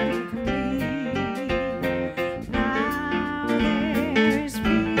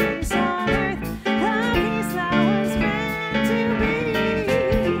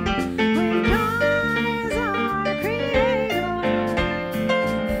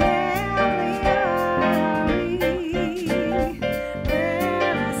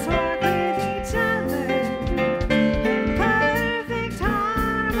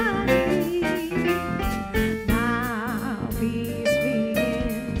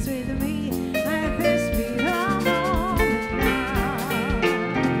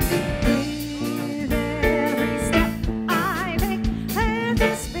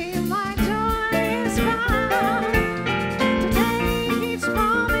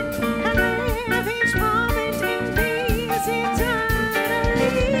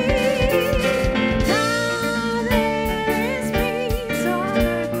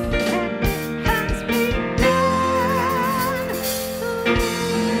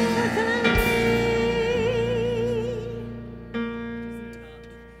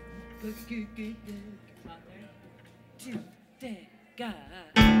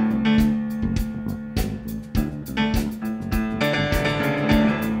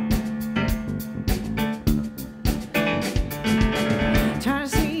Trying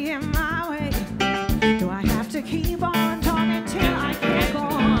to see in my way. Do I have to keep on talking till I can't go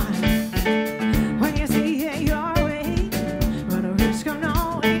on? When you see it your way, run a risk of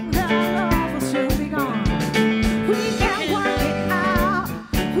knowing that love will soon be gone. We can work it out.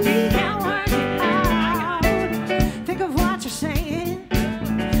 We can work it out. Think of what you're saying.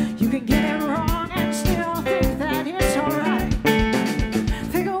 You can get it wrong and still think that it's alright.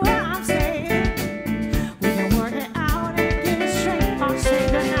 Think of what I'm saying. We can work it out and get it straight or say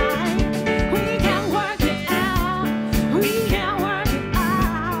goodnight. We can work it out. We can work it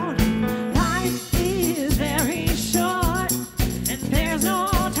out. Life is very short and there's no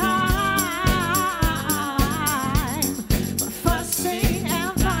time for fussing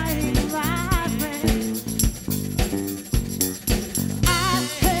and fighting, my friend. I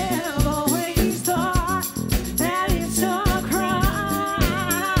have always thought that it's a crime.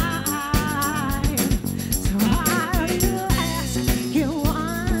 So I will ask you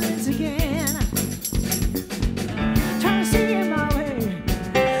once again. Trying to see in my way.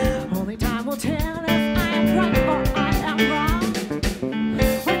 Only time will tell if I am right or I am wrong.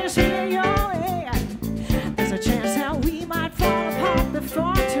 When you see it your way, there's a chance that we might fall apart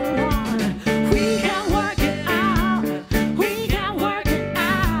before too long. We can work it out. We can work it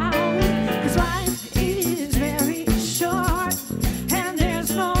out. 'Cause life is very short and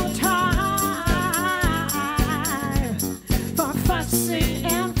there's no time for fussing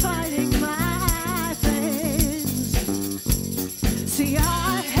and fighting, my friends. See, I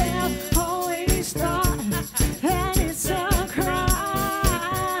have always thought that it's a crime.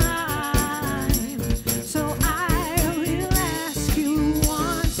 So I will ask you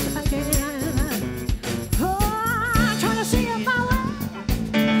once again. Oh, I'm trying to see it my way.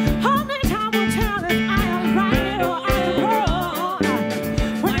 Only time will tell if I am right or I am wrong.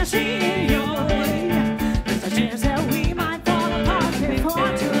 When I see it your way, there's a chance that we might fall apart before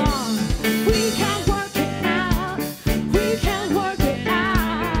too long. We can work it out. We can work it out.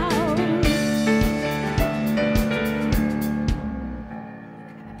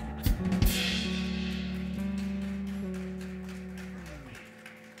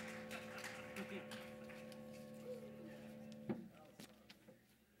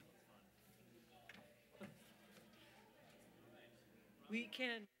 We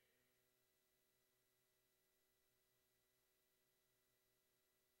can.